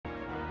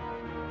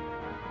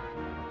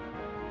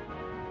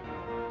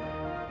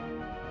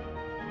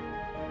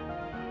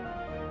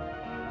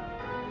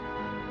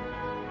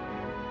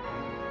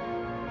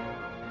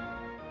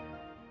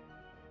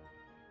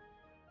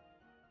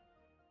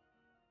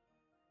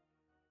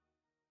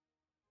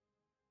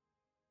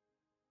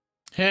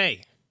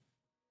Hey,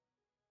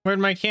 where'd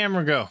my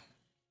camera go?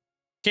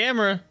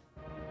 Camera?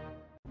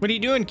 What are you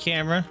doing,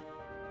 camera?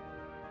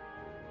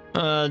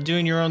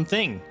 Doing your own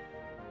thing.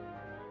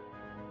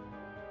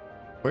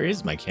 Where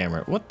is my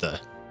camera? What the?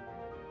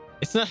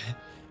 It's not...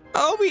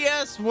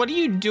 OBS, what are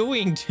you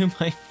doing to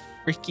my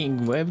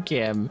freaking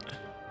webcam?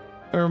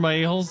 Or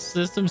my whole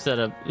system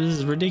setup? This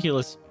is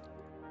ridiculous.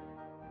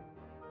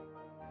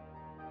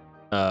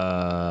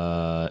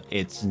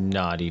 It's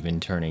not even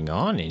turning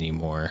on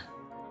anymore.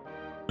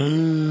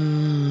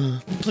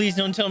 Please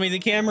don't tell me the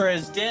camera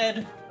is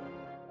dead.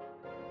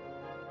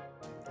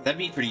 That'd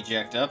be pretty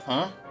jacked up,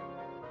 huh?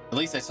 At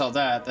least I saw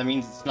that. That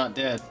means it's not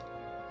dead.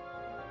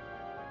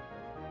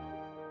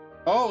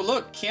 Oh,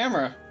 look,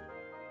 camera.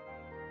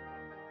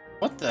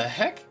 What the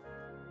heck?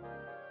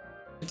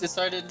 It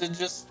decided to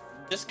just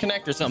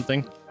disconnect or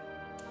something.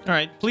 All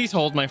right, please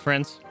hold, my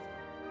friends.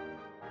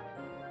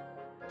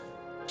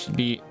 Should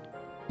be...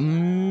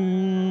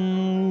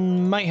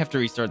 might have to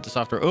restart the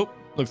software. Oh,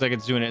 looks like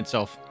it's doing it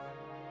itself.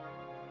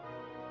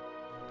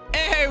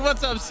 Hey,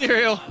 what's up,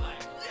 Serial?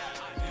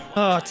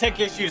 Oh, tech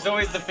issues,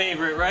 always the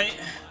favorite, right?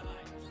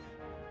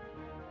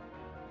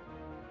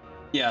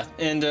 Yeah,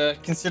 and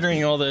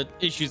considering all the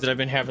issues that I've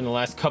been having the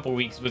last couple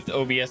weeks with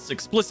OBS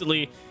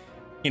explicitly,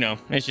 you know,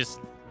 it's just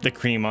the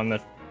cream on the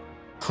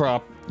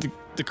crop.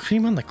 The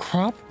cream on the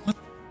crop? What?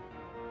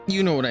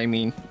 You know what I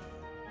mean.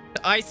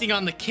 The icing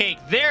on the cake.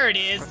 There it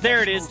is.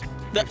 There it is.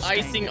 The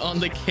icing on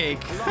the cake.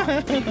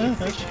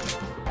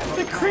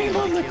 The cream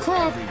on the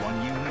crop.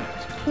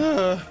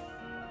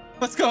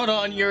 What's going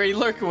on, Yuri?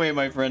 Lurk away,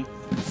 my friend.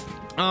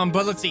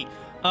 But let's see.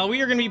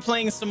 We are going to be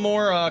playing some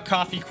more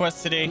Kofi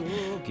quests today.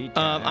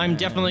 I'm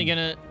definitely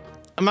gonna...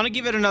 I'm gonna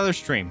give it another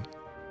stream.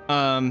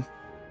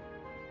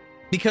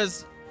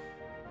 Because...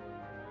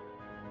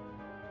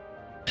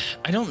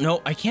 I don't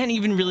know. I can't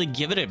even really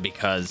give it a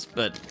because,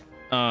 but...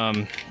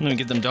 I'm gonna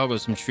get them doggos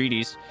some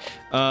treaties.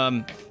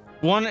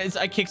 One is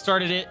I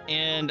kickstarted it,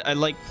 and I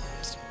like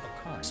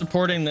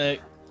supporting the...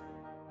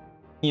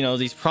 You know,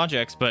 these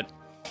projects, but...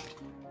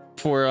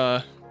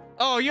 For,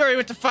 Oh, Yuri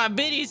with the 5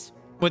 biddies!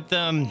 With,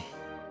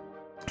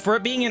 for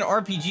it being an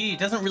RPG, it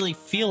doesn't really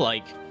feel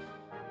like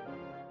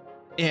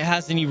it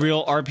has any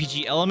real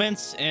RPG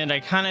elements, and I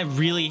kind of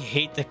really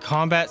hate the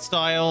combat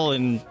style,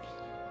 and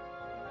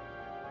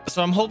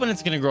so I'm hoping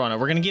it's going to grow on it.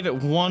 We're going to give it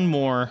one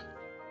more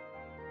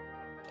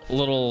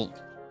little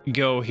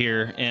go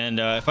here, and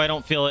if I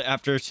don't feel it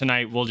after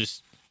tonight, we'll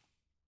just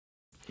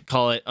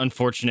call it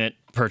unfortunate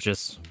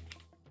purchase,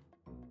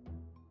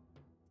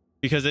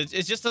 because it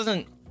just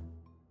doesn't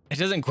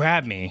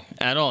grab me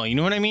at all. You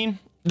know what I mean?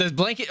 This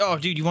blanket. Oh,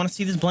 dude, you want to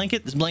see this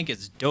blanket? This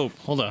blanket's dope.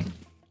 Hold on.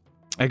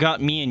 I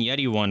got me and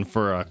Yeti one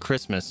for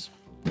Christmas.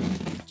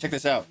 Check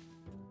this out.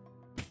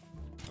 I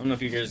don't know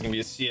if you guys are gonna be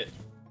able to see it.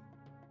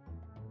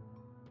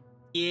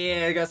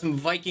 Yeah, I got some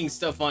Viking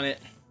stuff on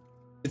it.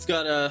 It's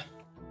got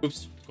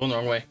oops, going the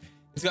wrong way.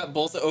 It's got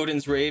both of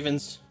Odin's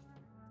ravens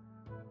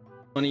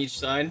on each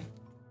side,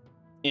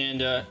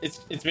 and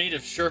it's made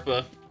of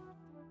Sherpa,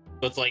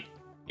 so it's like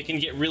it can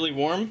get really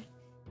warm.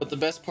 But the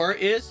best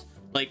part is,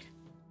 like,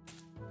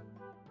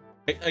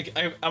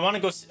 I want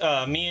to go.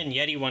 Me and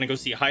Yeti want to go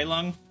see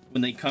Heilung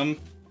when they come.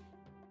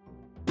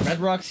 Red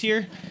Rock's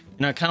here,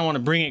 and I kind of want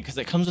to bring it because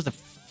it comes with a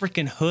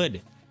freaking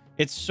hood.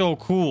 It's so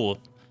cool.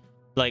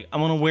 Like, I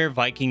want to wear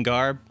Viking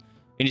garb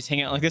and just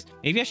hang out like this.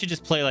 Maybe I should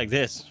just play like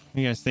this. What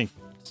do you guys think?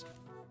 Just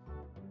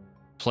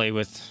play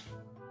with.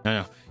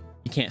 No,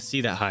 you can't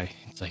see that high.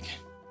 It's like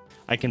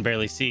I can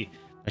barely see.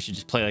 I should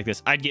just play like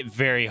this. I'd get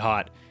very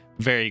hot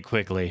very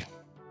quickly.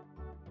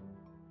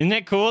 Isn't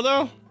that cool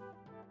though?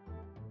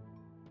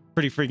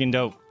 Pretty freaking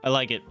dope. I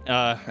like it.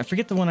 I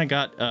forget the one I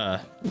got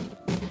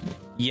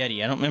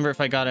Yeti. I don't remember if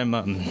I got him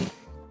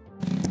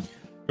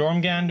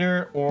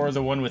Jormungandr or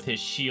the one with his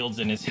shields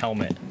and his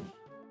helmet.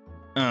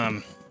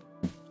 But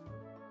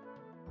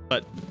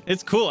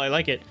it's cool. I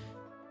like it.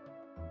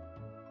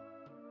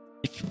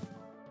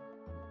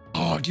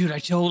 Oh, dude, I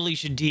totally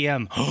should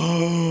DM.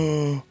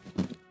 Oh,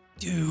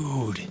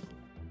 dude,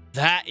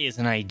 that is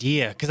an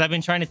idea. Because I've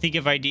been trying to think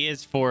of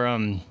ideas for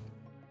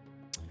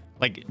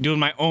like doing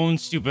my own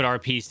stupid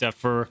RP stuff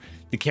for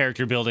the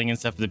character building and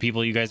stuff for the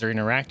people you guys are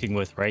interacting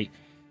with, right?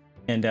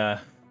 And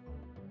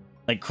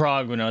like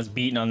Krog when I was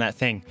beating on that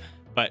thing.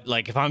 But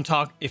like if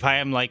I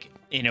am like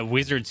in a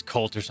wizard's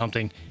cult or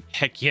something,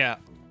 heck yeah,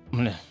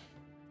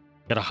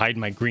 gotta hide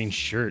my green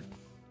shirt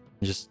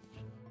and just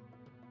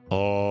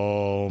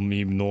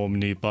Mim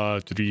nomni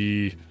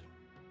patri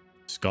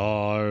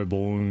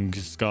Skarbong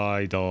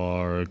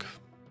Skydark.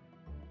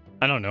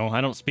 I don't know.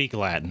 I don't speak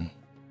Latin.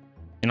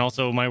 And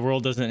also, my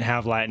world doesn't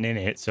have Latin in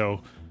it,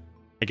 so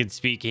I could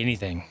speak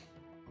anything.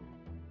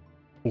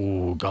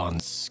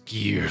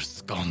 Ganskir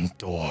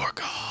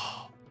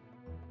Skandorga.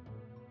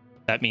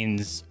 That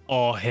means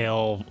all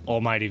hail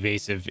Almighty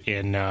Vaesive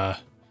in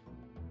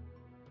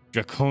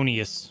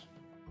Draconius.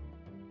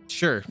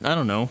 Sure, I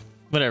don't know.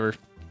 Whatever.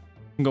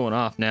 I'm going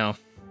off now.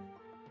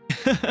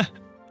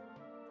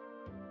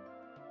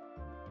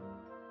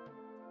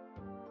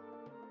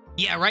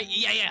 Yeah, right.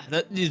 Yeah.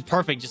 That is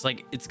perfect. Just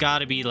like it's got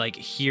to be like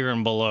here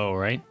and below,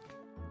 right?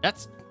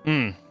 That's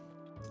a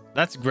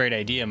great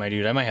idea, my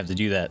dude. I might have to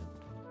do that.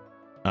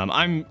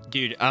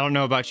 Dude, I don't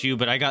know about you,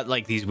 but I got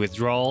like these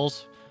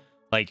withdrawals.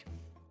 Like,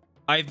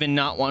 I've been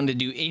not wanting to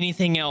do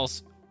anything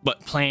else but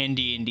playing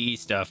D&D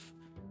stuff.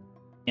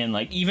 And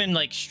like, even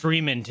like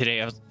streaming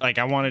today,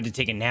 I wanted to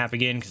take a nap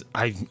again because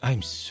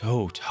I'm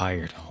so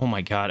tired. Oh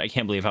my God, I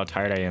can't believe how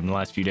tired I am the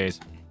last few days.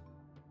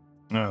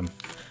 I'm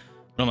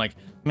like,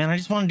 man, I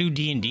just want to do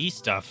D&D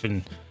stuff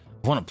and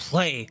I want to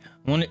play.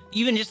 I want to,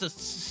 even just a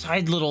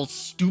side little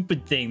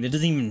stupid thing that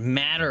doesn't even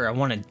matter. I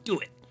want to do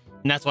it.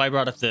 And that's why I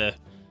brought up the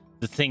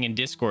thing in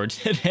Discord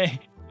today.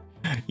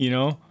 You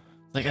know,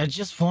 like, I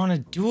just want to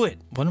do it.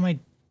 What am I?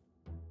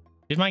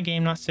 Did my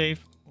game not save?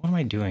 What am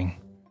I doing?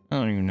 I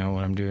don't even know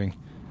what I'm doing.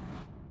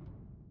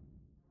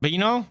 But you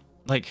know,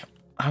 like,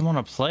 I want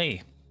to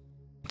play.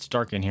 It's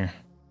dark in here.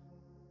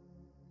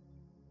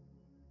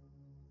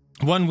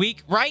 1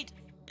 week, right?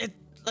 It's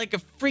like a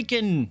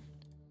freaking...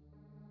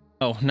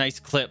 Oh, nice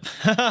clip.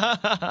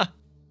 Let's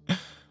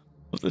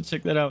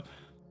check that out.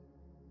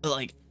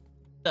 Like,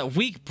 that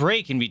week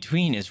break in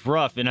between is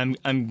rough, and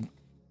I'm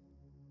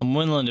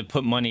willing to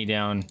put money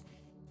down.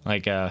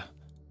 Like,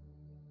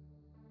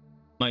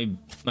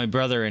 my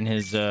brother and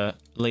his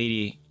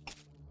lady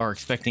are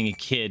expecting a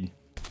kid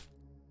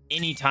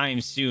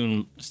anytime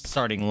soon,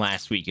 starting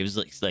last week. It was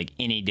like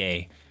any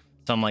day.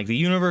 So I'm like, the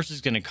universe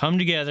is gonna come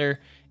together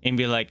and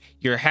be like,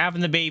 you're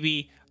having the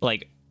baby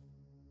like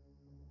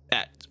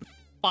at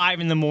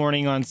 5 in the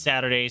morning on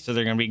Saturday, so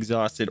they're gonna be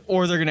exhausted,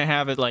 or they're gonna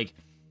have it like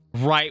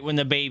right when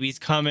the baby's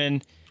coming.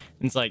 And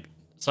it's like,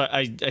 so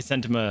I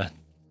sent him a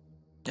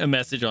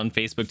message on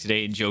Facebook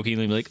today,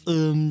 jokingly like,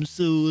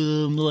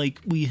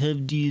 like, we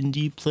have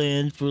D&D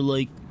planned for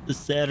like the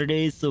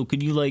Saturday, so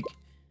can you like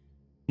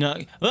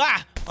not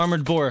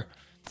armored boar,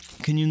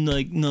 can you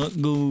like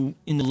not go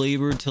into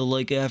labor till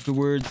like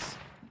afterwards?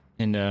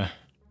 And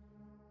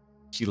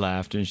she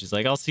laughed and she's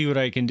like, I'll see what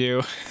I can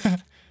do.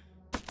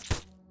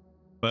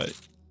 But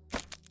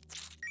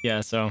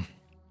yeah, so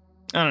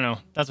I don't know,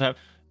 that's what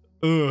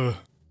happened. Ugh,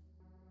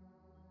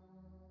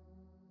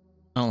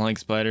 I don't like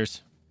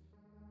spiders.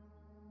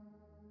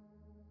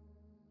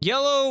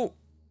 Real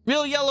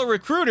yellow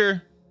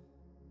recruiter.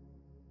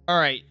 All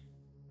right,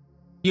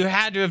 you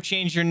had to have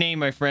changed your name,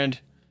 my friend,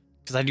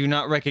 because I do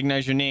not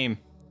recognize your name.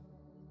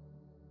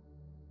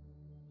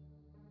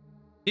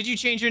 Did you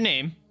change your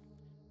name?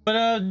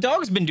 But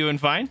dog's been doing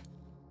fine.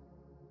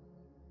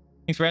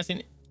 Thanks for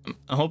asking.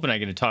 I'm hoping I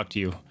get to talk to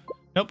you.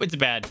 Nope, it's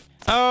bad.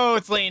 Oh,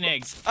 it's laying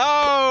eggs.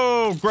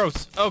 Oh,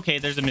 gross. Okay,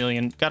 there's a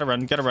million. Gotta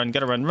run. Run.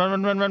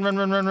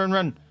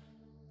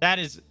 That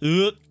is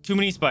too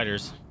many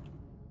spiders.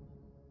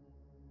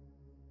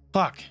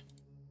 Fuck.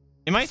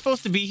 Am I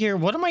supposed to be here?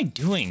 What am I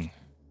doing?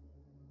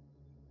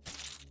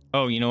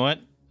 Oh, you know what?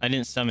 I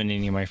didn't summon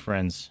any of my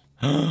friends.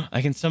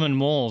 I can summon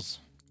moles.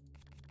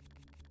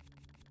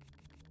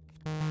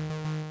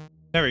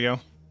 There we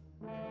go.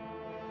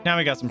 Now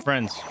we got some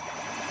friends.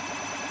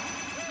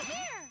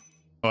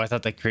 Oh, I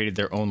thought they created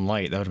their own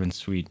light. That would have been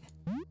sweet.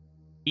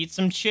 Eat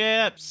some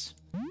chips.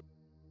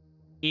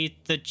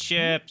 Eat the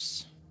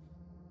chips.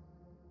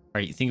 All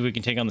right, you think we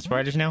can take on the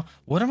spiders now?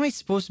 What am I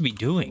supposed to be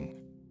doing?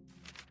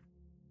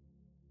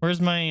 Where's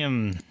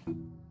my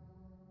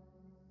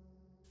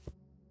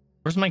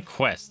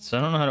quests? I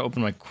don't know how to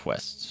open my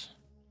quests.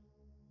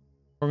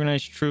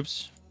 Organize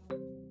troops.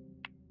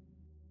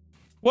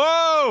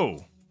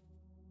 Whoa!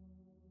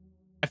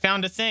 I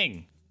found a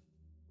thing.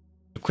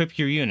 Equip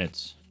your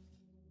units.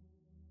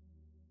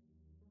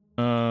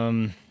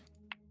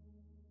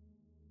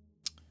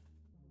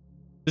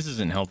 This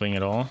isn't helping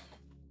at all.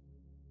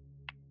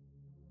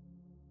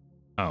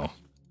 Oh.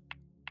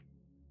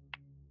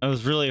 I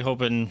was really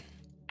hoping...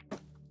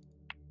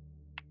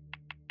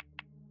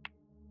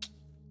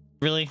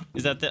 Really?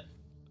 Is that the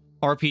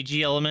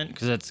RPG element?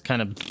 Because that's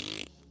kind of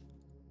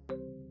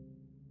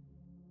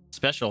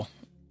special.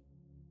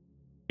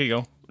 Here you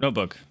go.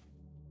 Notebook.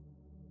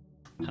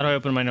 How do I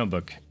open my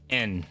notebook?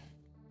 N.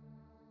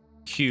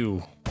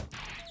 Q.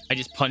 I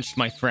just punched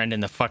my friend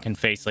in the fucking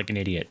face like an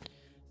idiot.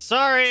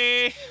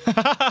 Sorry!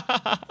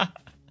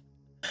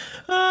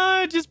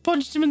 I just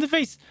punched him in the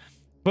face.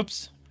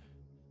 Whoops.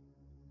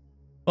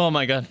 Oh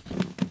my god.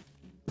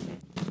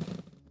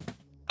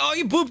 Oh,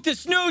 you pooped the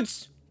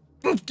snoots!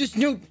 Boop the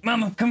snoot,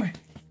 mama, come here.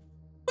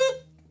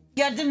 Boop.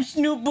 Got them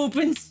snoot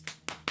boopins.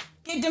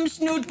 Get them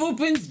snoot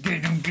boopins.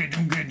 Get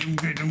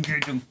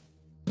them.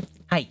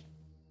 Hi.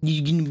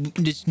 You getting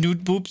the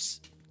snoot boops?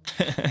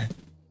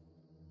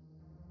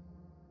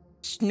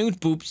 Snoot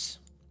boops.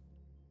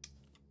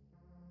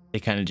 They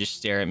kind of just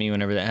stare at me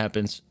whenever that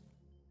happens.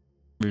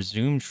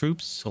 Resume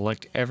troops.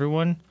 Select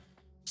everyone.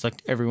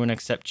 Select everyone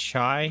except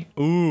Chai.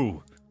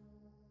 Ooh.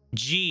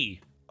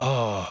 G.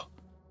 Oh.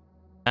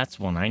 That's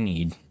one I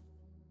need.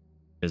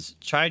 Because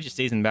Chai just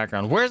stays in the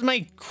background. Where's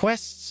my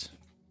quests?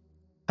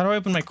 How do I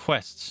open my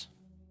quests?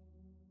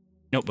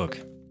 Notebook.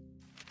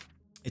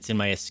 It's in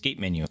my escape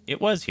menu.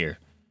 It was here.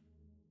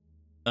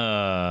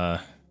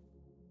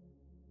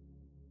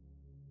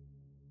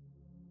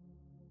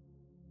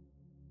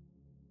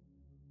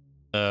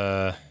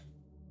 Up,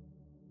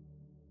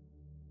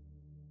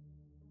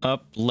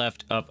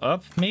 left,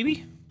 up,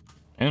 maybe?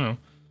 I don't know.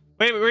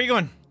 Wait, where are you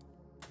going?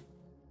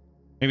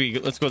 Maybe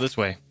let's go this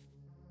way.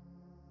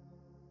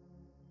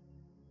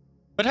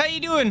 But how you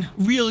doing,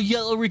 real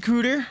yellow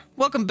recruiter?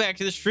 Welcome back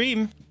to the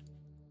stream.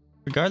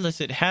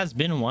 Regardless, it has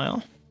been a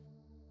while.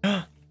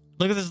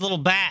 Look at this little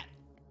bat.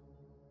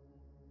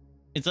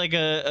 It's like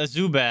a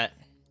Zubat.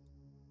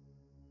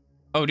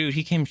 Oh, dude,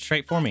 he came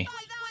straight for me.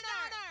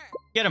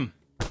 Get him.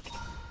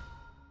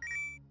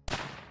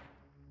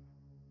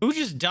 Who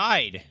just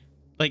died?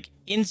 Like,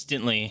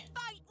 instantly.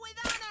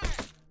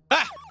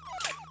 Ah!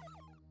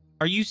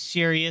 Are you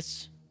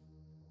serious?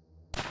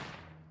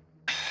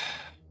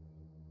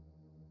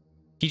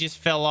 He just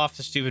fell off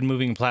the stupid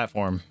moving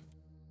platform.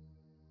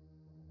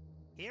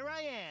 Here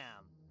I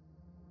am.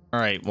 All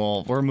right,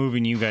 well, we're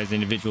moving you guys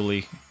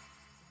individually.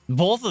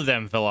 Both of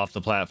them fell off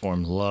the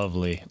platform.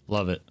 Lovely.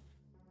 Love it.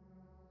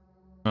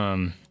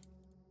 I'm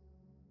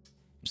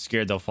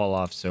scared they'll fall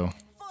off, so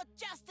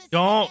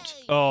don't.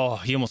 Oh,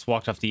 he almost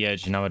walked off the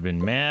edge and I would have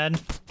been mad.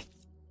 Fight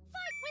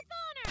with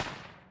honor.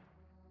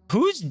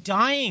 Who's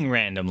dying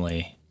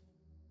randomly?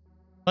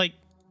 Like,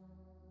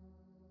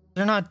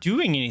 they're not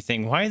doing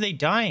anything. Why are they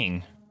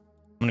dying?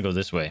 I'm gonna go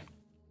this way.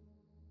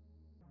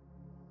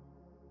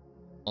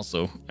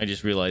 Also, I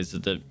just realized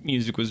that the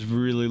music was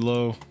really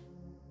low.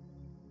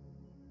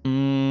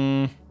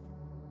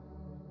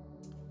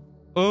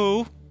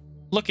 Oh,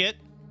 look it.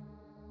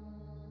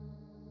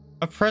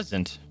 A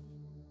present.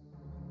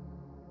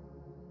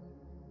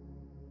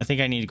 I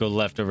think I need to go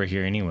left over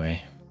here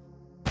anyway.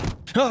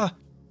 Ah!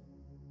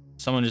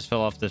 Someone just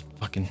fell off the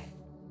fucking...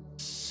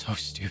 So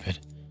stupid.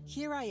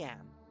 Here I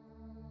am.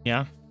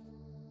 Yeah?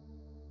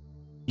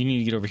 You need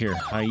to get over here.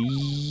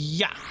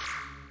 Hi-ya!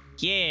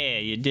 Yeah,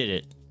 you did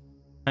it.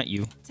 Not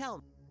you. Tell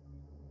me.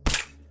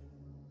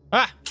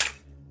 Ah!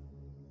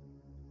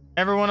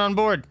 Everyone on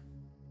board.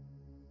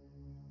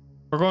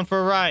 We're going for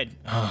a ride.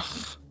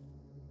 Ugh.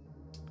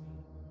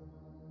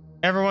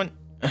 Everyone.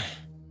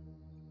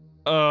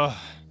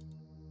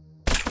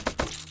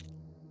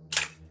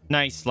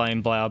 Nice,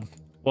 slime blob.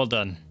 Well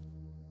done.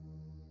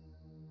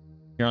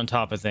 You're on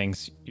top of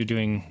things. You're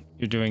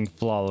doing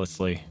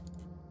flawlessly.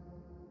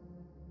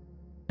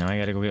 Now I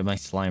gotta go get my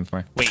slime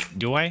for. Wait,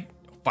 do I?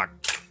 Fuck.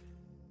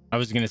 I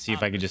was gonna see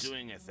if I could just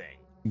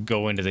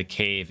go into the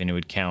cave and it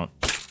would count.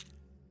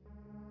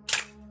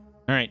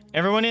 All right,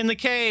 everyone in the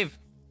cave.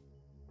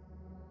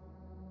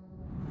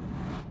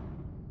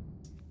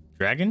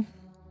 Dragon?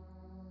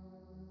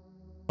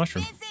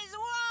 Mushroom. This is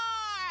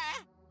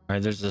war. All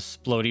right, there's the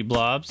splody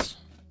blobs.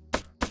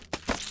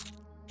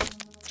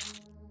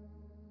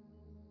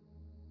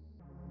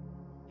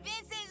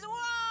 This is war.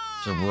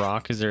 There's a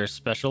rock. Is there a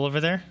special over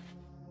there?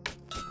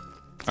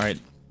 All right.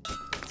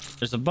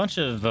 There's a bunch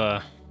of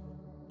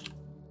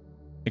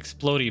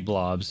explodey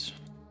blobs.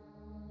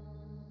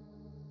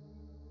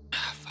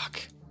 Ah,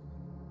 fuck.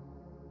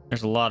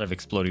 There's a lot of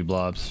explodey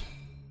blobs.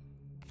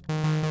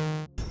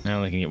 I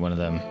only can get one of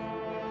them.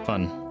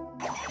 Fun.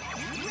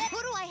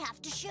 Who do I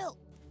have to shoot?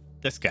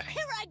 This guy.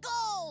 Here I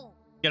go.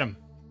 Get him.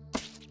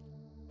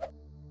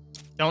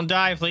 Don't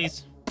die,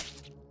 please.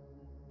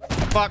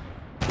 Fuck.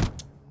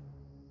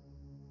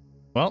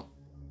 Well,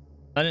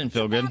 that didn't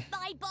feel good.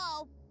 My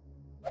bow.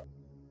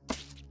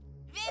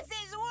 This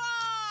is war.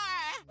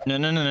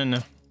 No.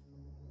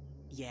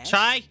 Yes.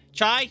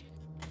 Chai!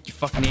 You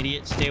fucking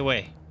idiot. Stay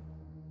away.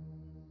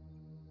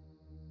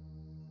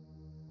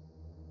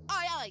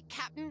 Aye, aye,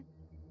 Captain.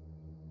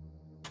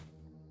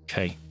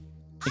 Okay.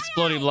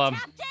 Explodey blob.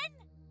 Captain.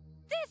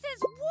 This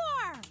is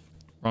war.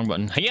 Wrong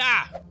button.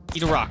 Yeah!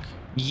 Eat a rock.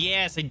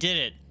 Yes, I did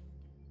it.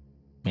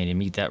 Made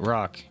him eat that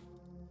rock.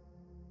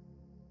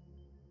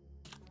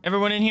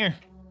 Everyone in here.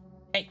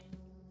 Hey.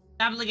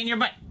 Stop licking your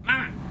butt.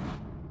 Mama.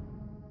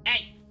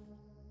 Hey.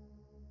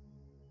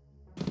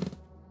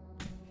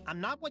 I'm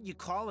not what you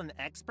call an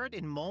expert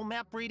in mole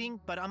map reading,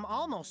 but I'm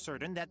almost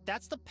certain that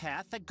that's the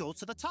path that goes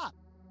to the top.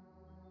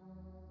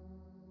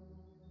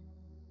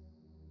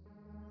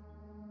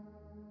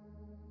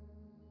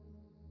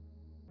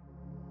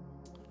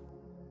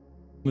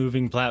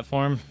 Moving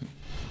platform.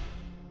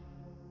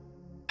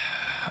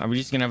 Are we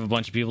just gonna have a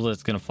bunch of people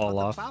that's gonna fall But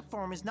off? the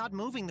platform is not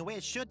moving the way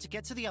it should to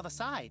get to the other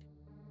side.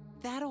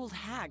 That old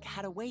hag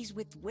had a ways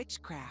with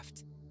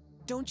witchcraft.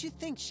 Don't you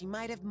think she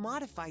might have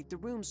modified the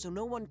room so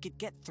no one could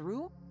get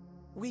through?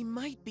 We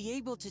might be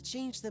able to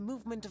change the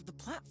movement of the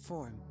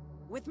platform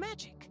with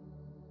magic.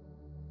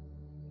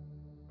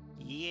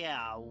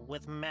 Yeah,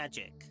 with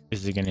magic.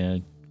 Is he gonna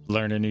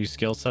learn a new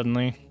skill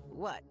suddenly?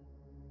 What?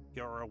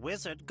 You're a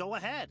wizard, go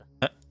ahead.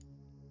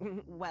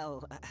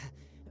 Well,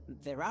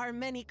 there are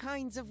many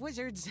kinds of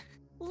wizards.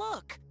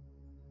 Look!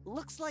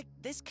 Looks like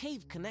this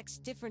cave connects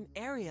different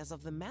areas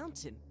of the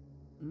mountain.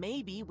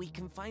 Maybe we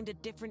can find a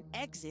different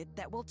exit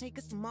that will take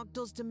us to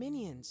Mogdal's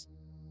dominions.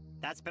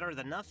 That's better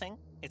than nothing.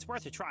 It's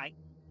worth a try.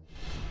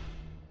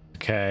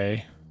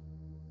 Okay.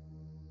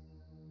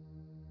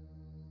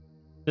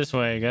 This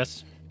way, I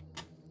guess.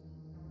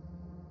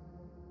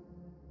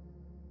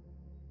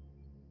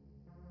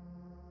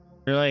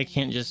 Really, I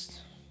can't just...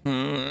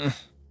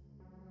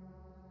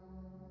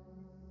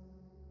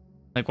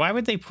 Like, why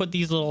would they put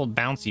these little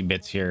bouncy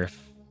bits here?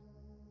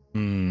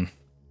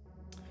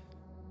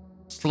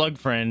 Slug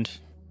friend.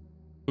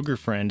 Booger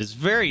friend is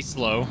very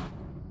slow.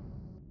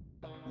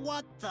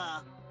 What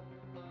the?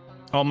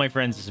 All my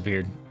friends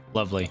disappeared.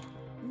 Lovely.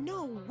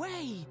 No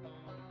way!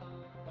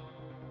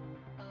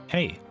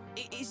 Hey.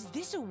 Is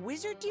this a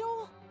wizard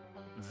duel?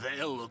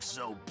 They look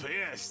so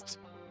pissed.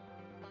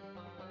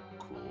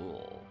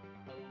 Cool.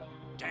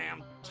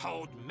 Damn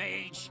toad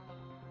mage.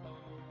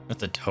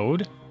 That's a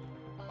toad?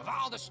 Of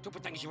all the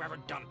stupid things you've ever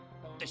done,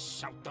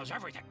 this outdoes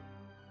everything.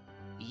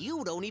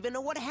 You don't even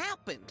know what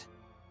happened.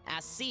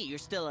 I see you're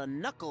still a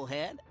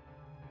knucklehead.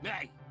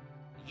 Hey,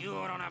 you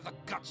don't have the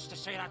guts to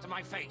say that to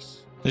my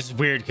face. This is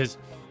weird because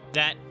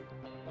that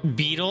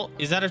beetle,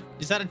 is that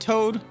a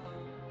toad?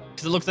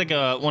 Because it looks like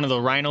one of the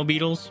rhino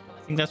beetles.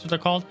 I think that's what they're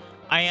called.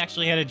 I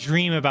actually had a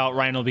dream about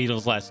rhino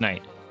beetles last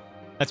night.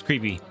 That's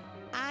creepy.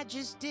 I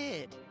just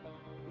did.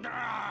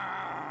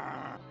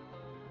 Ah!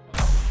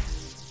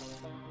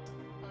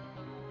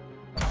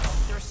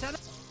 They're set up.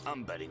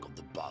 I'm betting on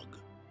the bug.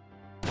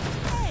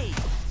 Hey!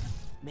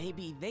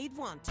 Maybe they'd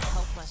want to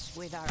help us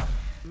with our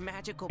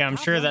magical Yeah, I'm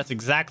sure problem. that's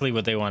exactly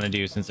what they want to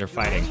do since they're You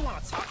fighting. really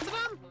want to talk to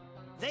them?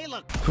 They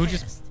look Who pissed.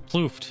 just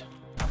ploofed?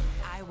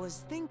 I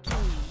was thinking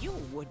you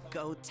would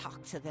go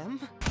talk to them.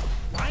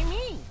 Why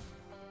me?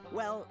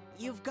 Well,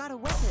 you've got a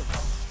weapon.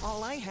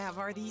 All I have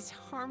are these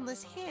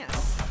harmless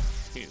hands.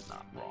 He's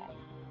not wrong.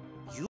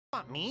 You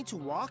want me to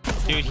walk into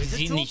Dude, a he's wizard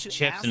eating duel these to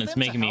chips ask and it's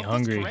them to making me help us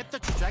hungry. correct the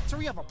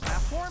trajectory of a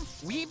platform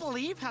we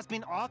believe has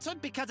been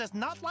altered because it's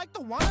not like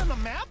the one on the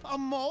map a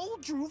mole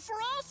drew for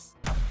us?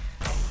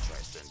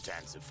 Interest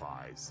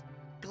intensifies.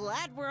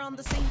 Glad we're on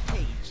the same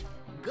page.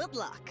 Good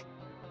luck.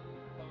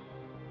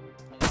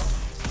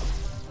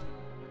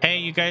 Hey,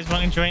 you guys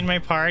want to join my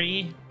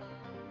party?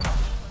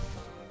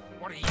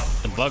 What are you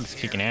The doing bug's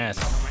here, kicking ass.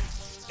 human?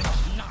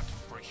 It's not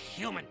for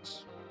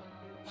humans.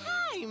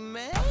 Hey,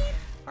 man!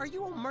 Are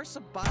you a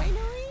Mercer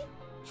binary?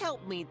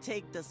 Help me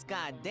take this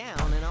guy down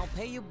and I'll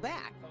pay you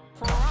back.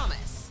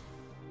 Promise.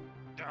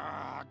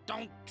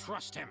 Don't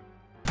trust him.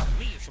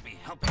 Me you should be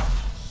helping.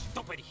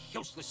 Stupid,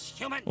 useless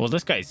human. Well,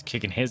 this guy's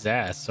kicking his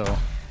ass, so...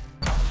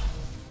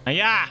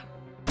 Yeah!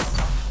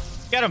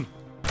 Get him!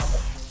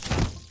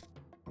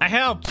 I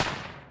helped!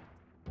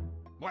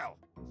 Well,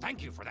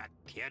 thank you for that,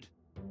 kid.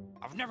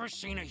 I've never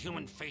seen a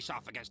human face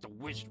off against a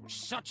wizard with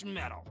such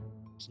metal.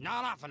 It's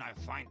not often I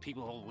find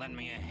people who'll lend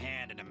me a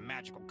hand in a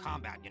magical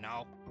combat, you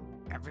know?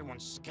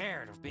 Everyone's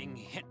scared of being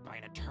hit by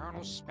an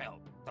eternal spell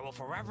that will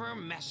forever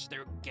mess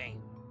their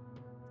game.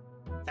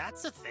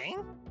 That's a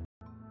thing?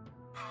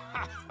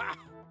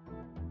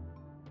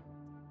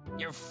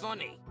 You're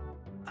funny.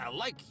 I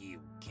like you,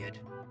 kid.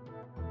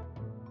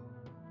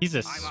 He's a...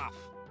 I'm off.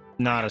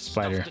 not I a have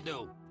stuff spider. to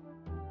do.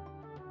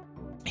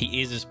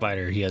 He is a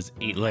spider. He has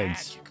 8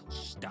 legs. Magical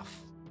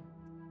stuff.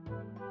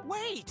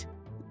 Wait!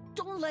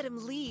 Don't let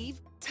him leave.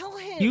 Tell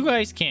him. You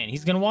guys can't.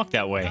 He's gonna walk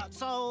that way.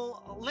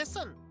 So,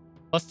 listen.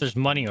 Plus, there's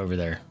money over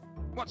there.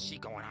 What's he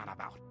going on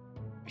about?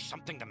 Is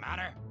something the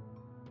matter?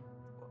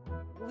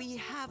 We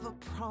have a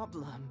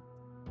problem.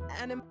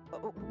 And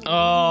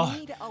Oh, we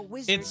need a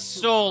wizard it's to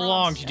so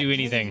long cross to a do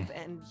anything. cave,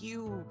 and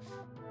you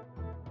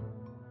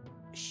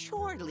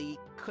surely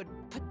could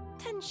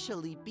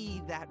potentially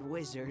be that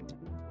wizard,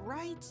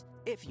 right?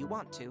 If you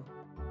want to.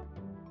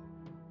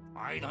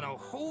 I don't know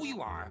who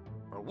you are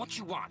or what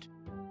you want,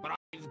 but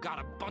I've got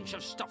a bunch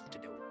of stuff to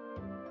do.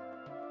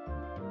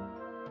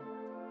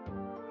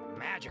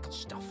 Magical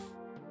stuff.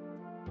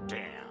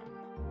 Damn.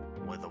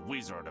 With a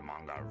wizard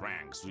among our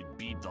ranks, we'd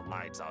beat the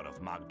lights out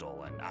of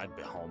Magdal and I'd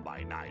be home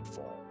by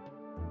nightfall.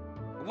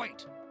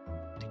 Wait,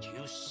 did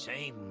you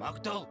say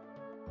Mugdal?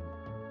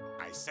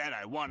 I said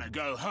I want to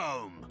go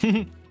home.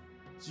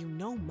 You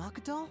know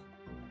Magdal?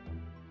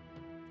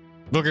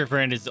 Booger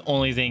friend is the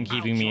only thing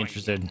keeping me join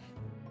interested.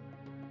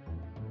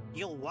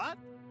 You what?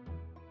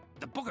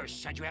 The boogers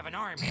said you have an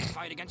army to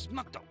fight against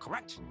Mugdal,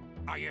 correct?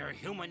 Are your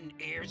human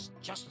ears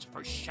just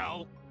for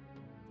show?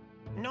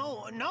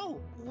 No,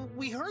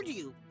 we heard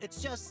you.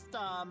 It's just,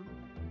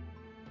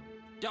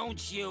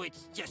 Don't you,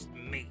 it's just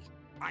me.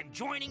 I'm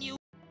joining you,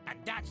 and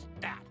that's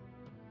that.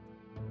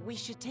 We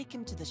should take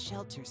him to the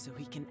shelter so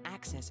he can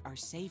access our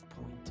save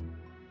point.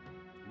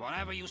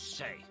 Whatever you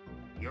say,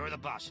 you're the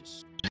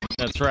bosses.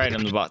 That's right,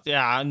 I'm the boss.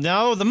 Yeah,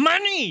 no, the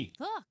money!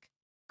 Look,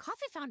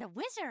 Kofi found a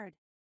wizard.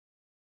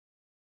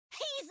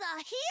 He's a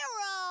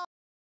hero!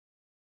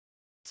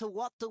 To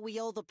what do we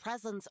owe the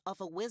presence of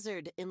a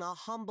wizard in our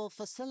humble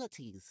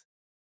facilities?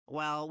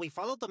 Well, we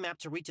followed the map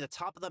to reach the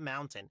top of the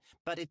mountain,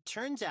 but it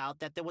turns out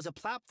that there was a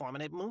platform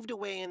and it moved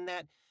away in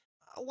that...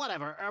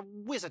 whatever, a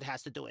wizard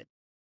has to do it.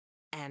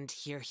 And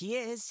here he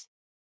is.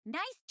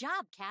 Nice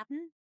job,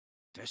 Captain.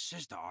 This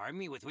is the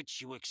army with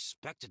which you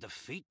expect to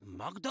defeat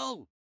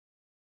Mugdal?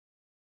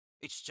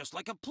 It's just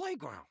like a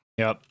playground.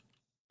 Yep.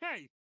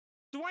 Hey,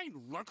 do I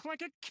look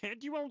like a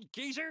kid, you old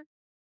geezer?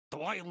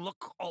 Do I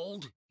look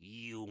old,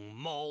 you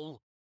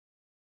mole?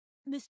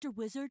 Mr.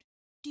 Wizard,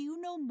 do you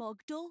know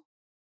Mugdal?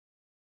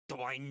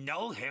 Do I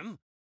know him?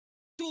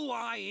 Do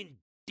I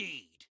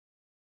indeed?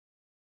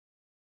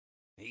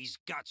 He's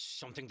got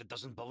something that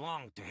doesn't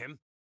belong to him.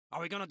 Are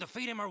we gonna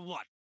defeat him or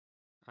what?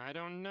 I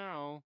don't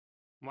know.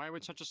 Why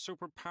would such a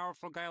super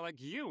powerful guy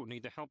like you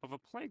need the help of a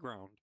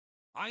playground?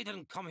 I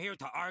didn't come here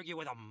to argue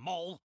with a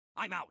mole.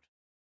 I'm out.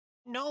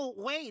 No,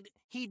 wait.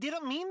 He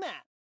didn't mean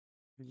that.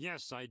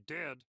 Yes, I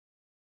did.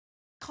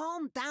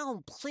 Calm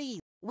down,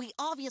 please. We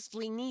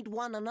obviously need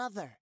one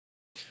another.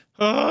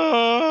 Exchange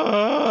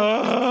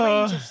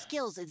of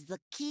skills is the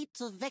key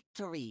to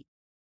victory.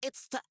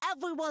 It's to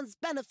everyone's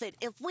benefit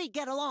if we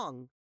get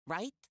along,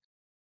 right?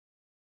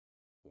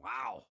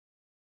 Wow.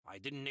 I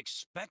didn't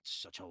expect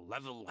such a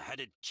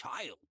level-headed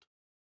child.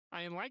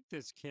 I like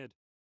this kid,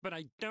 but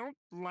I don't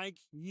like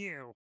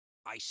you.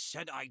 I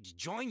said I'd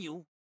join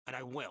you, and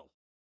I will.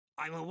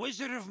 I'm a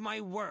wizard of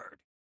my word.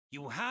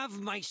 You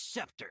have my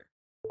scepter.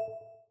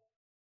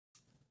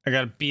 I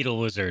got a beetle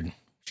wizard.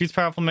 Shoots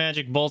powerful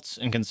magic bolts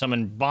and can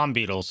summon bomb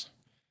beetles.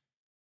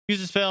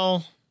 Use a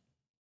spell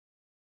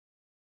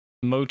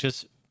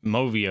Motus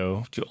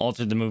Movio to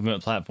alter the movement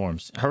of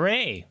platforms.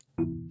 Hooray!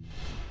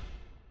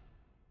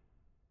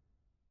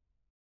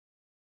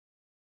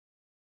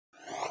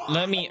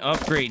 Let me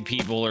upgrade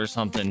people or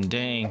something.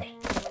 Dang.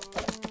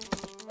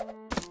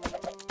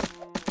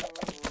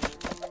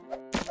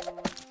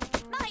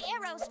 My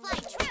arrows fly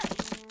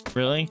true.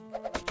 Really?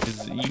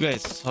 'Cause you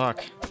guys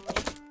suck.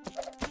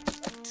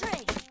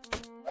 Trade.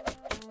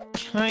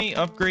 Can I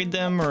upgrade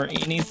them or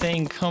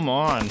anything? Come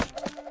on.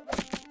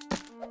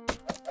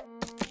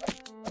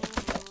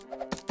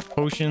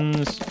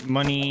 Potions,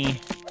 money,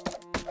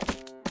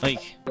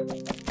 like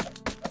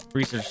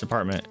research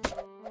department.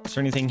 Is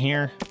there anything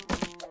here?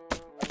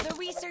 The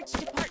research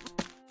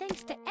department.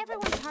 Thanks to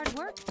everyone's hard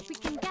work, we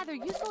can gather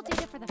useful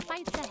data for the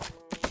fights ahead.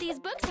 These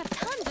books have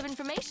tons of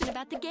information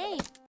about the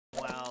game.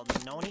 Well,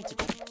 no need to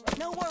go.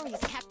 No worries,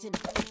 Captain.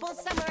 We'll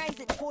summarize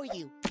it for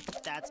you.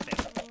 That's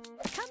fair.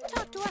 Come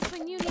talk to us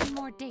when you need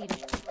more data.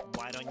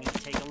 Why don't you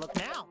take a look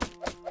now?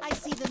 I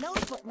see the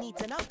notebook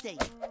needs an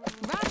update.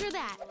 Roger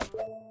that.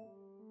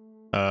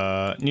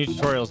 New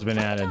tutorials have been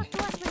added. Talk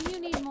to us when you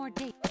need more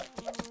data.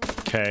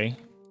 Okay.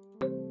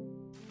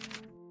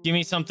 Give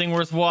me something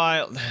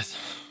worthwhile.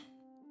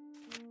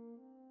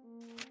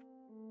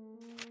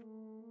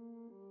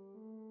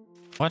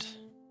 What?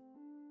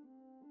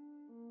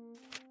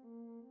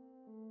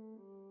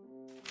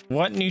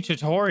 What new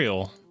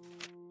tutorial?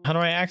 How do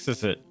I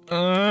access it?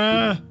 What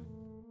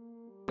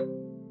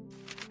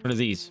are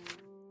these?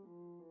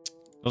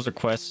 Those are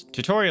quests.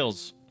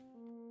 Tutorials.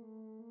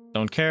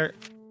 Don't care.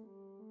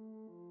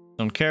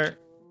 Don't care.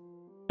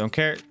 Don't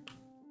care.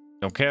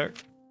 Don't care.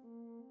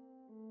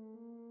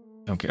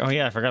 Don't care. Oh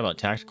yeah, I forgot about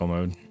tactical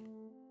mode.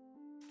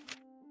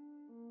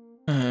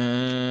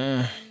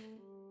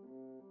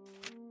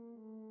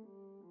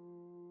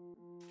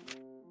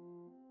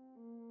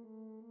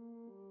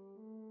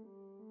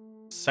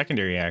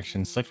 Secondary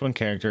action. Select one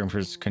character and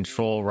press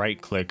control right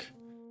click.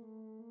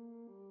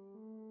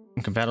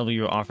 Incompatible,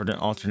 you offered an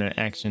alternate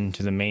action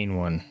to the main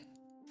one.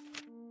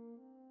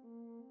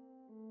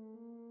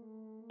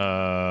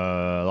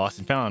 Lost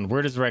and found.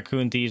 Where does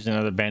raccoon thieves and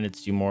other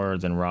bandits do more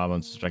than rob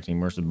unsuspecting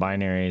immersive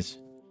binaries?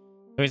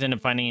 Always end up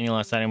finding any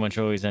lost item, which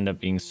always end up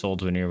being sold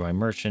to a nearby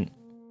merchant.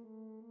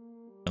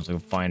 I have to go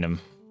find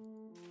him.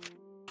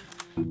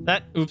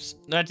 Oops,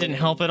 that didn't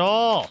help at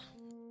all.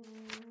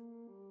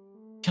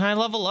 Can I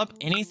level up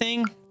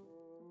anything?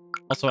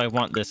 Also, I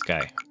want this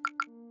guy.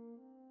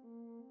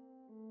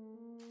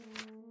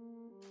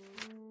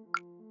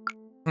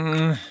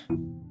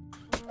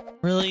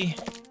 Really?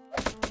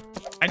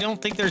 I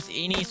don't think there's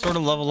any sort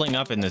of leveling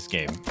up in this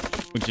game,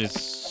 which is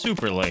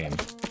super lame.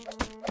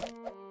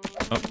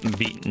 Oh, I'm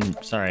beaten.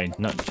 Sorry,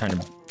 not trying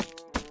to.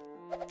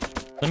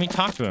 Let me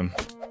talk to him.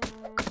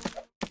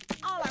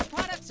 All our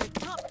products are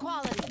top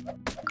quality.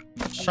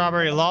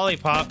 Strawberry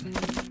lollipop.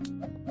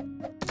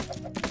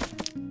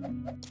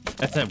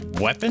 That's a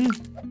weapon?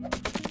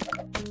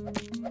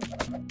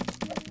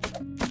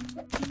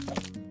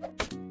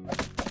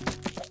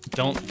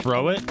 Don't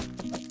throw it.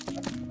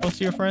 Close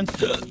to your friends.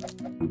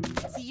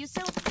 See you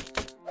soon.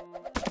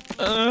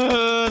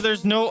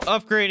 There's no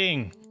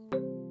upgrading.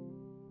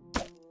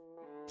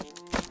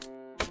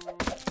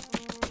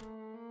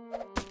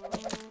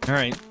 All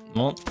right,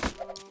 well,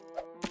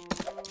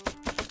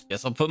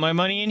 guess I'll put my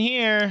money in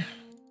here.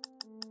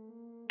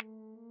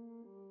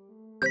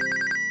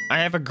 I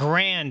have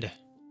 $1,000.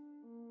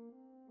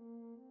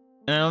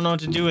 And I don't know what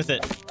to do with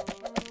it.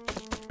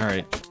 All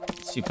right,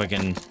 let's see if I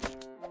can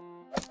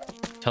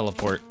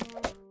teleport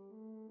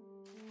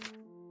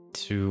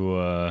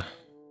to,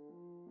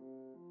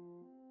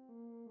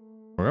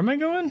 where am I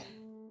going?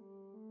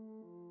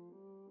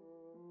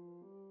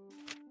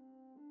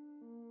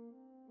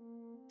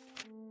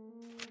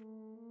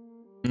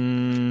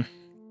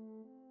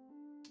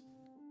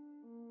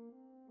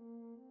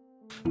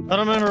 I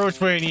don't remember which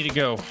way I need to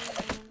go.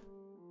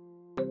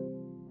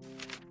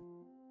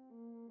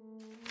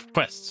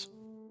 Quests.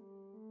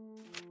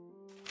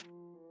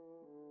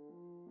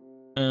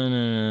 Okay.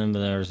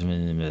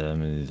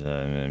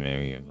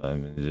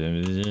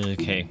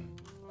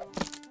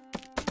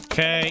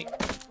 Okay.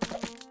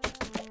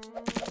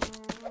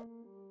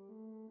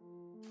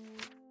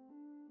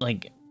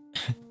 Like,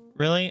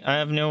 really? I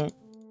have no...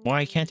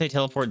 Why can't I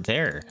teleport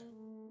there?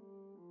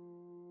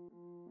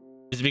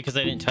 Is it because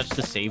I didn't touch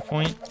the save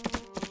point?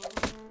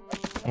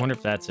 I wonder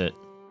if that's it.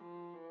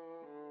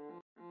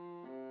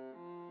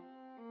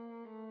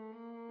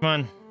 Come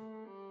on.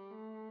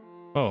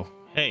 Oh,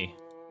 hey.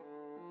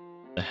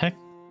 The heck?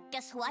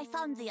 Guess who I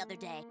found the other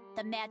day?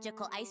 The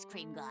magical ice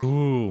cream guy.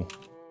 Ooh.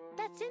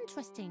 That's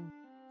interesting.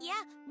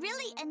 Yeah,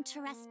 really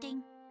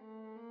interesting.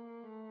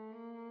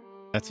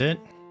 That's it?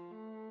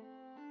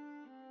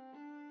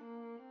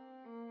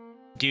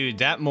 Dude,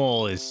 that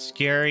mole is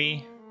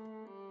scary.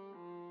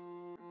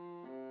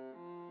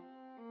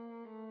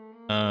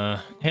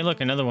 Hey,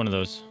 look, another one of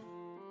those.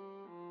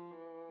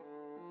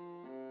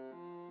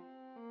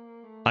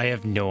 I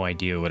have no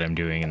idea what I'm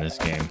doing in this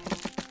game.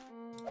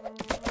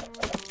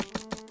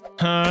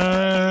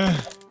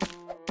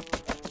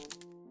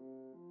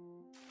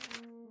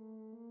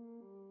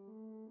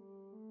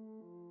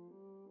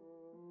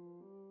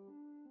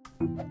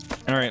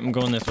 All right, I'm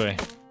going this way.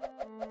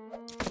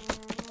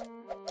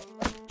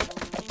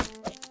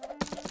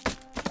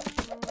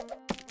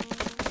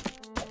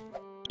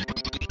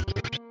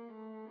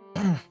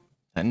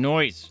 That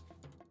noise.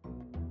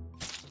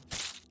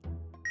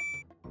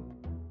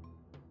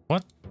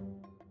 What?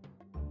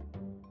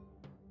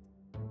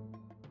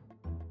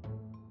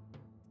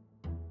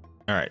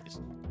 All right.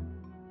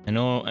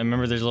 I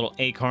remember there's little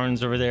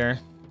acorns over there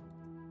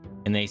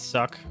and they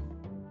suck.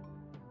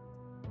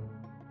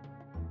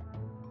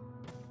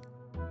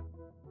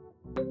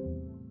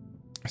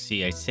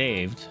 See, I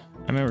saved.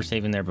 I remember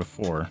saving there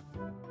before.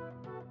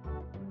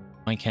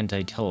 Why can't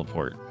I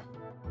teleport?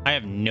 I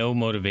have no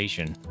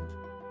motivation.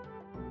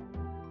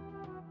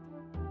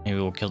 Maybe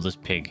we'll kill this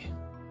pig.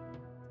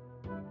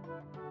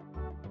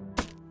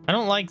 I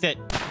don't like that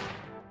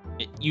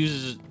it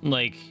uses,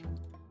 like,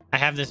 I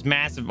have this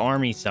massive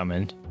army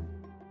summoned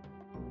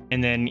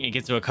and then it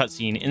gets to a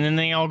cutscene and then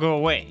they all go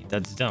away.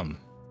 That's dumb.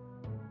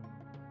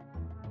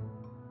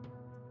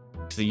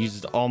 Because it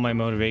uses all my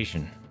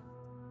motivation.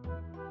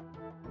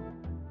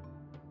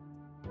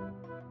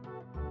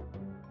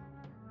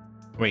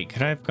 Wait,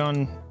 could I have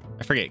gone?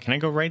 I forget. Can I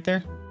go right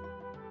there?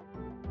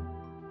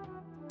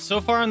 So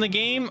far in the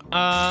game,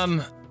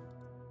 I'm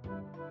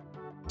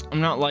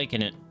not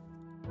liking it.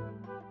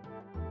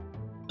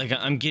 Like,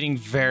 I'm getting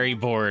very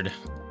bored.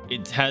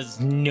 It has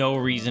no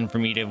reason for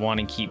me to want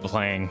to keep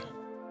playing.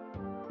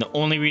 The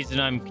only reason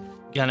I'm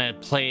gonna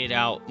play it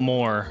out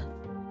more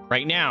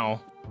right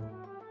now...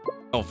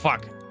 Oh,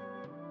 fuck.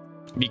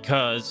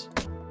 Because...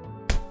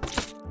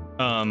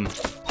 I'm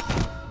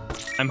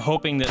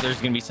hoping that there's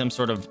gonna be some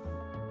sort of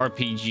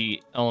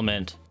RPG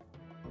element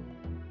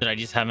that I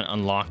just haven't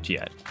unlocked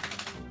yet.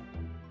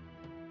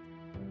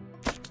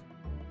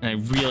 And I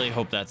really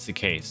hope that's the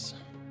case.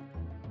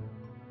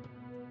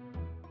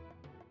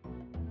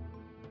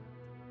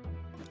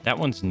 That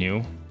one's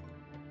new.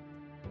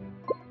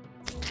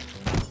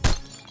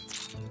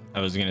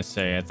 I was gonna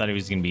say, I thought he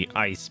was gonna be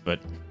ice, but...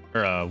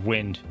 Or,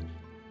 wind.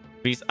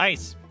 But he's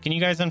ice. Can you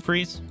guys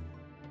unfreeze?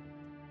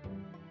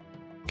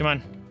 Come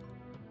on.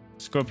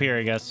 Let's go up here,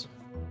 I guess.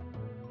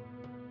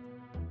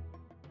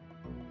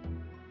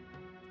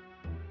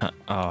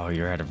 Oh,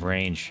 you're out of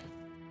range.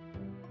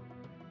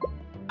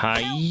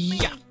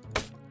 Hiya!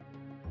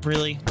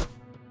 Really?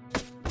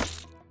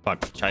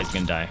 Fuck, Chai's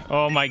gonna die.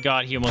 Oh my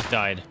god, he almost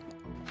died.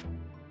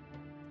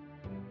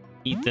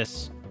 Eat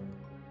this.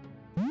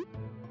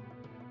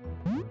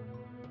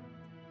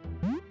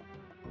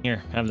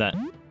 Here, have that.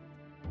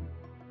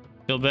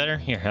 Feel better?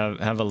 Here,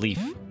 have a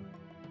leaf.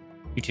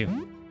 You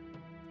too.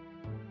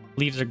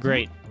 Leaves are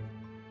great.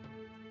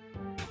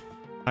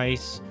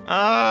 Ice.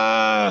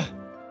 Ah!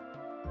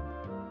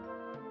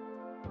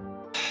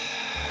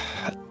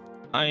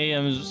 I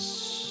am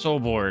so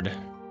bored.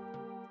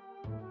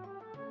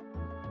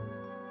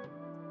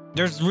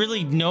 There's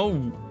really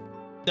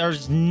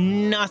there's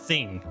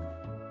nothing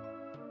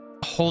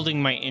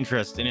holding my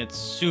interest, and it's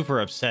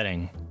super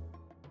upsetting.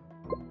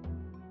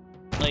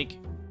 Like,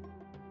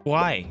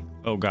 why?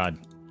 Oh god.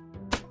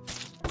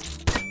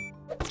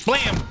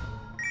 Blam!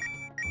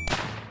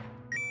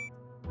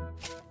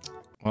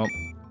 Well,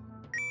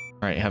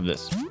 alright, have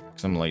this,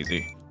 because I'm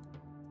lazy.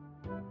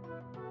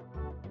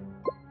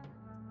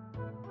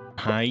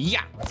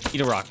 Yeah!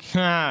 Eat a rock.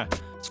 Ah,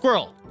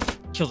 squirrel!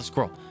 Kill the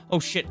squirrel. Oh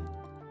shit.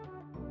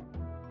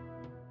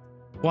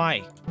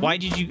 Why? Why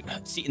did you...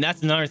 See, and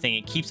that's another thing.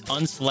 It keeps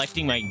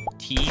unselecting my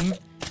team.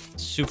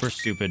 Super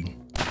stupid.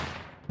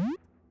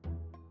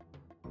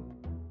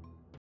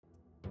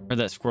 Where'd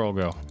that squirrel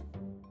go?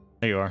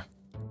 There you are.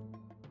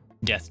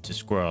 Death to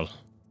squirrel.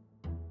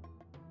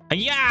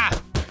 Yeah!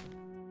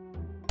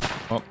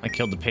 Well, I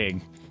killed the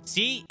pig.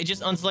 See? It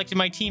just unselected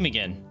my team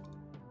again.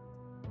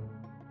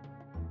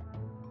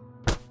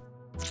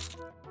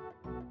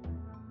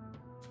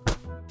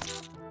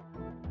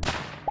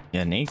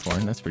 Yeah, an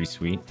acorn. That's pretty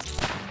sweet.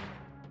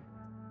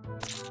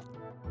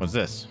 What's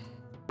this?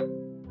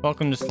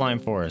 Welcome to Slime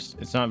Forest.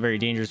 It's not very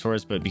dangerous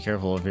forest, but be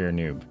careful if you're a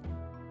noob.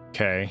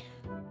 Okay.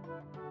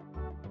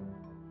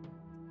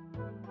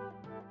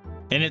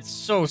 And it's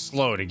so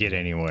slow to get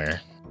anywhere.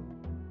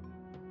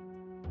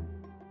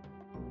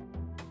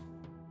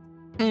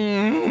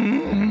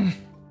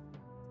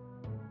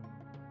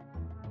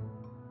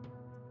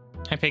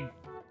 Hi, pig.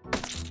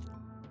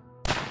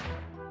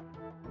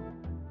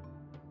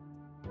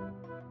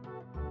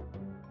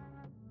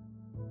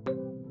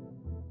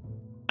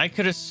 I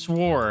could have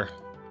swore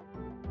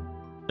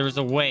there was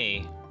a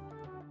way.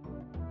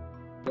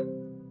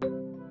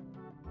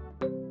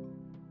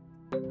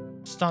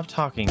 Stop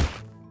talking.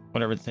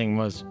 Whatever the thing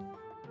was.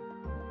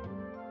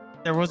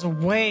 There was a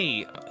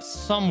way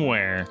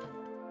somewhere.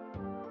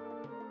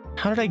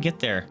 How did I get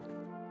there?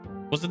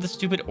 Was it the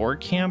stupid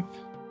orc camp?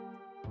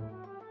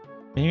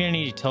 Maybe I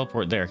need to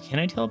teleport there. Can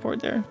I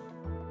teleport there?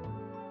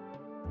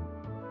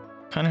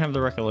 Kind of have the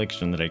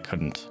recollection that I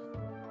couldn't.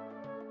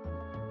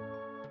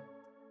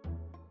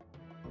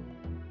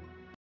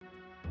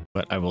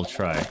 But I will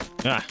try.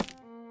 Ah.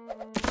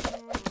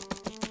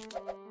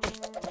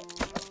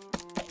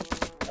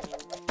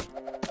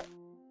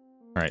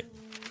 All right.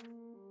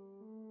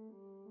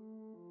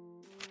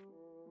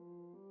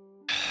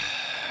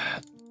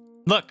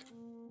 Look,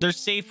 there's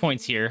save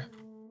points here,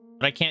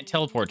 but I can't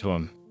teleport to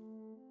them.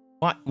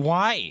 What?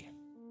 Why?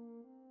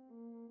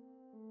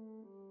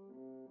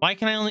 Why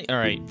can I only... All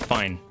right,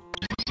 fine.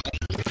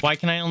 Why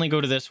can I only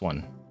go to this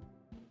one?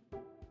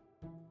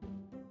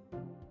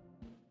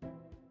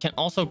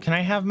 Can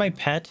I have my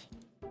pet?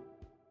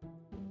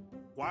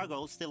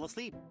 Wargo's still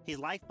asleep. His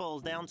life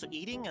boils down to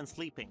eating and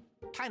sleeping.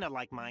 Kind of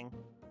like mine.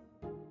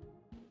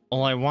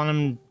 Well, I want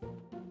him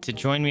to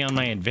join me on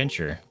my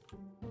adventure.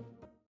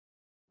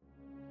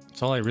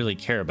 That's all I really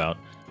care about.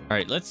 All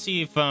right, let's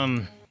see if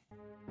that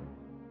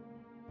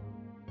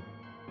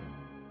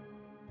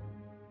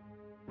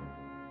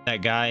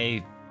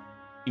guy,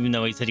 even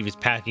though he said he was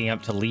packing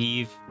up to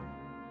leave,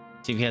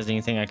 see if he has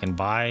anything I can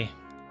buy.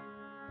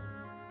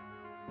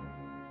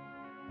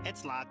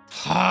 It's locked.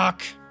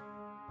 Fuck.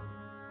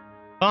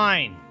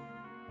 Fine.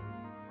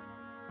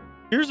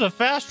 Here's a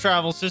fast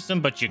travel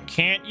system, but you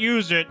can't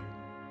use it.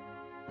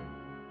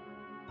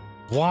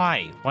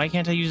 Why? Why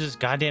can't I use this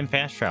goddamn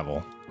fast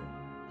travel?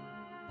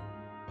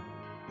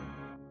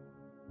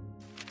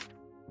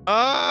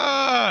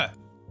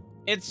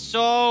 It's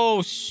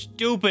so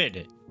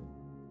stupid.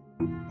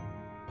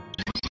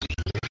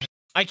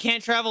 I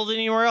can't travel to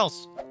anywhere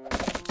else.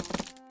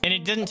 And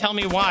it didn't tell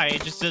me why.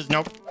 It just says,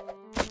 nope.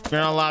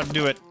 You're not allowed to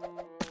do it.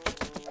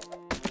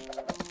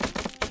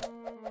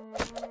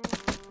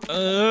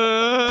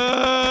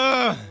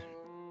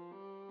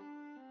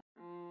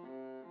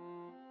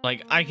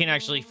 Like, I can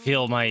actually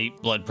feel my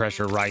blood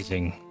pressure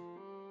rising.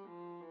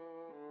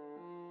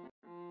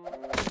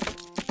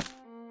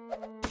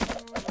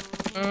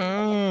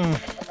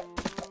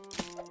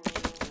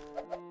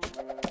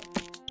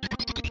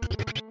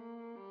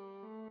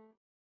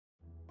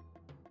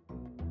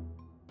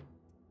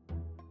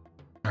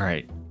 All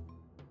right.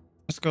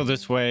 Let's go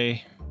this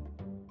way.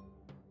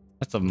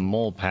 That's a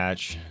mole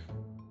patch.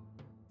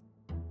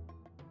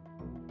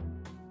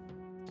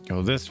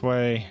 Go this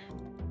way.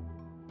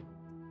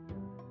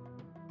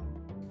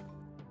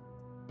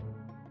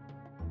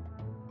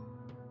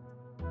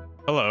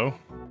 Hello.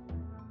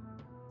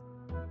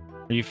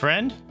 Are you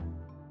friend?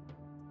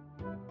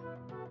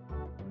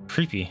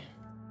 Creepy.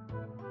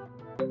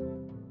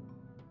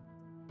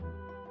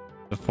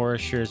 The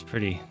forest sure is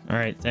pretty. All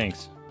right,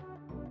 thanks.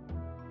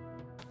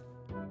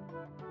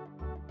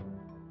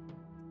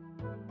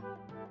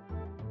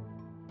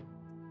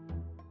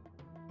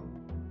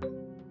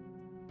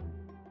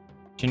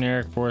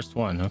 Generic Forest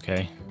 1,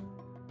 okay.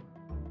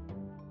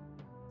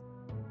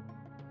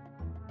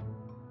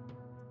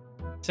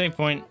 Save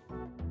point.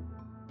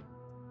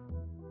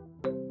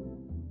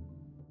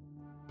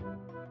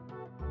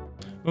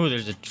 Ooh,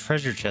 there's a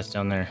treasure chest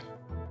down there.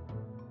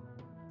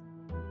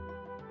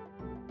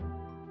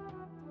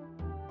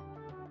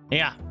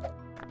 Yeah.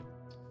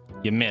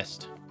 You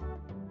missed.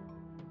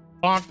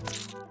 Bonk.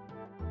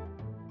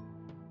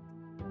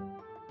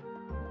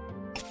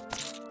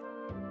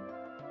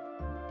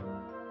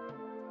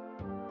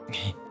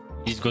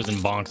 He just goes and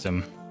bonks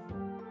him.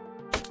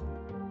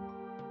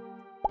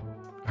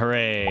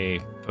 Hooray,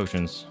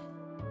 potions.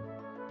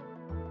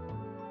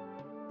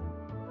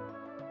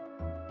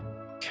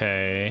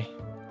 Okay.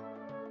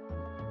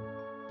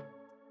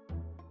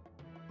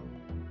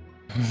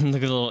 Look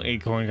at the little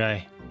acorn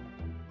guy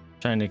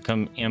trying to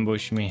come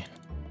ambush me.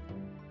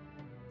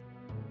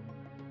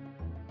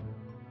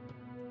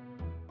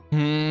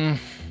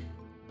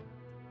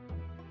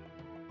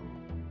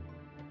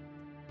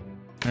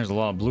 There's a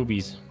lot of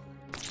bluebies.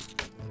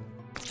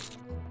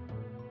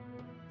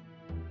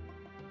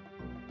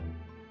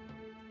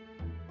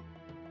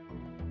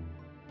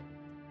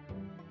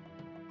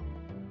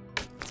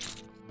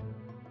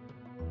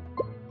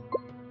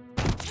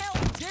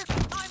 Help, Dick!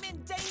 I'm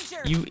in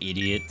danger! You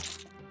idiot.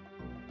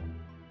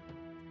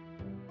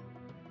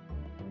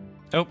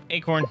 Oh,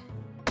 acorn.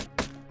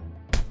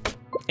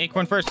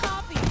 Acorn first.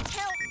 Kofi,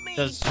 help me!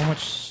 Does so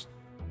much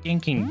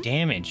stinking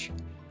damage.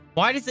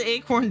 Why does the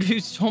acorn do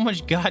so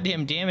much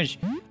goddamn damage?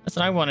 That's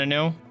what I want to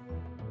know.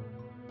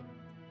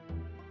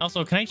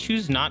 Also, can I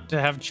choose not to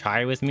have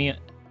Chai with me at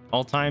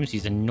all times?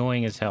 He's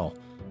annoying as hell.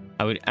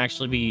 I would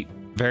actually be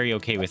very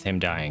okay with him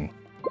dying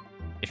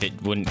if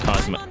it wouldn't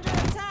cause me. Under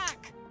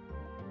attack!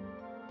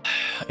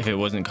 If it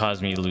wasn't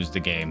cause me to lose the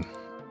game.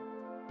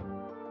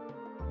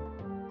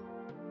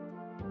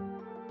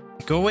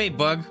 Go away,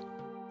 bug.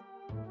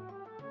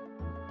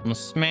 I'm gonna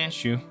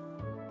smash you.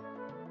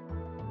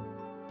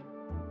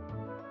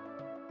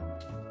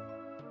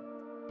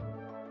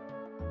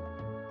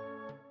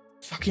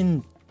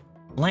 Fucking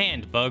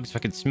land, bug, so I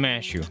can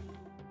smash you.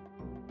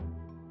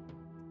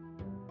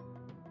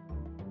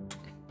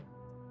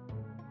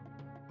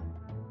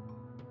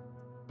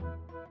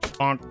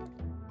 Bonk.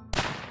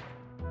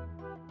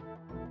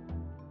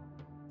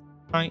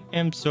 I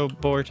am so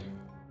bored.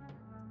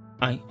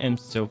 I am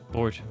so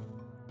bored.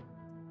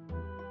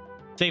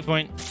 Save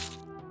point.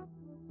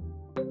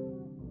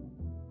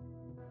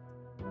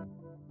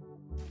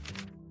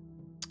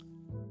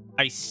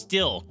 I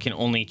still can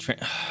only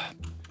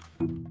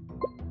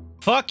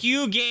Fuck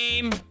you,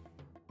 game!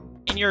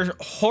 And your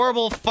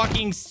horrible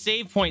fucking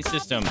save point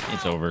system.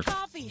 It's over.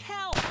 Kofi,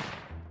 help!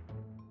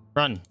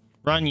 Run.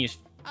 Run, you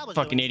I was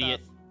fucking doing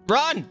idiot. stuff.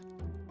 Run!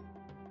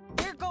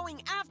 They're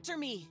going after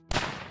me!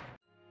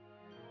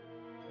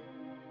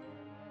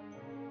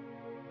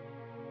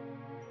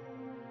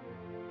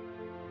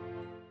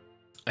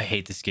 I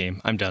hate this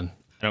game. I'm done.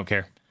 I don't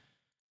care.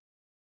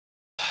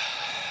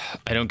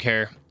 I don't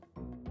care.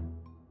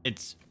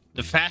 It's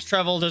the fast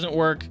travel doesn't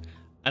work.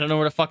 I don't know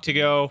where the fuck to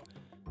go.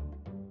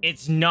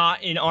 It's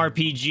not an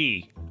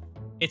RPG.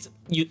 It's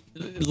you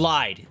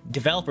lied.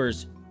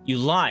 Developers, you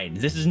lied.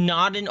 This is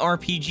not an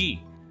RPG.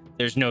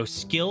 There's no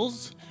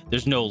skills.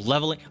 There's no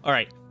leveling. All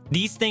right.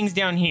 These things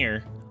down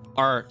here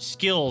are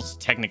skills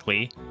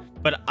technically,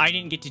 but I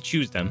didn't get to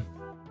choose them.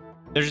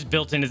 They're just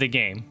built into the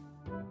game.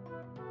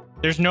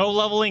 There's no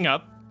leveling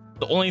up.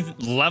 The only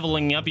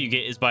leveling up you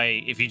get is by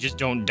if you just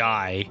don't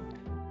die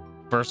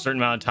for a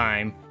certain amount of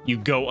time. You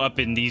go up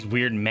in these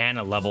weird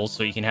mana levels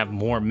so you can have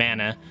more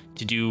mana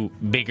to do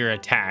bigger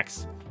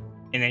attacks.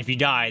 And then if you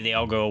die, they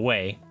all go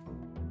away.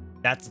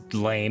 That's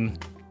lame.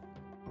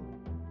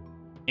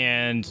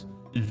 And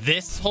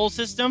this whole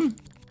system?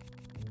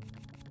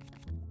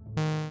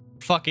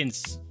 Fucking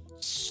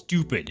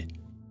stupid.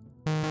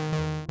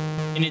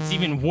 And it's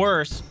even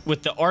worse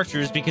with the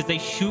archers because they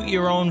shoot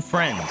your own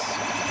friends.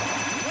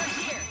 We're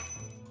here!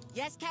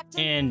 Yes,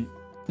 Captain? And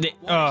they...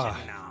 What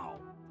is it now?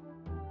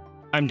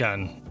 I'm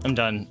done. I'm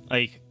done.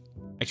 Like,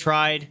 I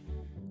tried.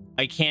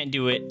 I can't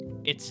do it.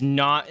 It's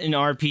not an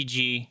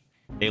RPG.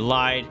 They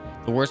lied.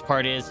 The worst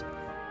part is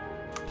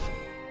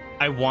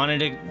I wanted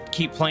to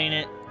keep playing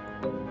it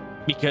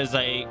because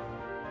I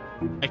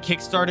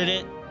kickstarted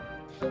it.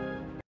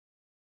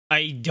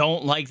 I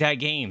don't like that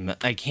game.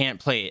 I can't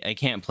play it. I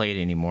can't play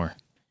it anymore.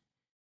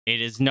 It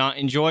is not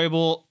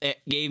enjoyable. It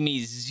gave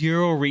me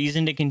zero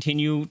reason to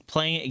continue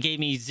playing it. It gave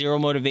me zero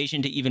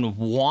motivation to even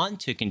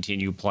want to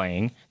continue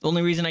playing. The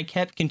only reason I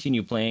kept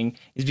continue playing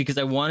is because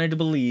I wanted to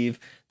believe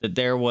that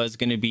there was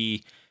going to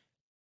be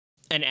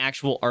an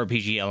actual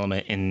RPG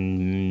element,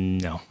 and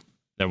no,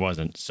 there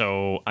wasn't.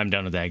 So I'm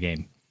done with that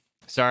game.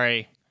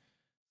 Sorry.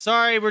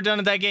 Sorry, we're done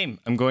with that game.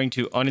 I'm going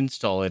to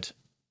uninstall it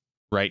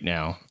right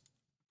now.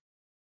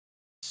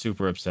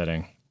 Super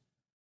upsetting.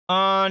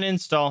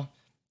 Uninstall.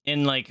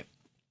 And like,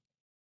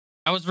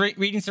 I was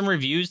reading some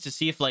reviews to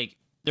see if like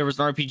there was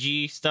an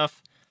RPG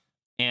stuff,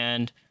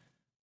 and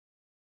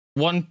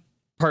one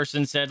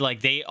person said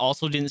like they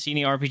also didn't see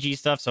any RPG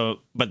stuff, so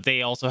but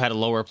they also had a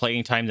lower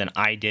playing time than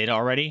I did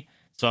already.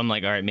 So I'm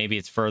like, all right, maybe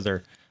it's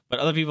further. But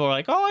other people are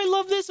like, oh, I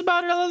love this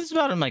about it. I love this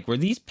about it. I'm like, were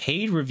these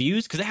paid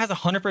reviews? Because it has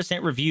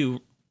 100%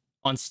 review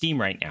on Steam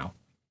right now,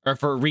 or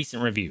for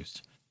recent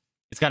reviews.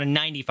 It's got a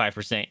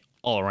 95%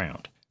 all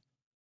around.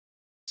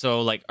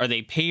 So like, are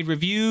they paid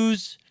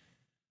reviews?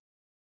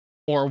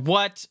 Or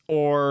what?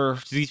 Or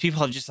do these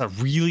people have just a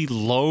really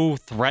low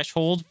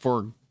threshold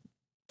for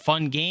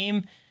fun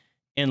game?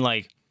 And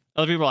like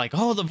other people are like,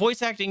 oh, the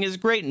voice acting is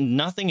great, and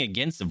nothing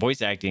against the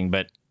voice acting,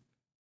 but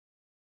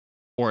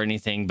or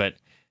anything, but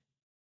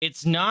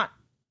it's not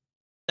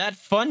that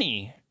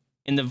funny.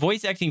 And the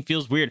voice acting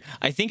feels weird.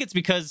 I think it's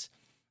because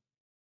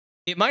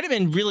it might have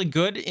been really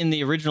good in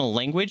the original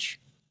language,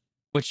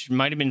 which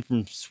might have been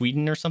from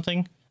Sweden or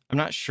something. I'm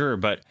not sure,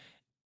 but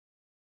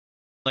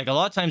like a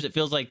lot of times it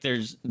feels like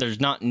there's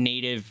not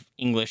native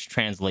English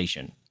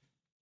translation.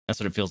 That's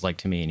what it feels like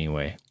to me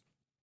anyway.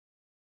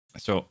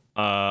 So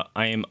I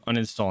am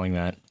uninstalling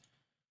that.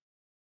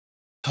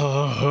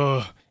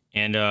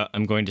 And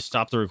I'm going to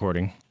stop the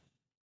recording.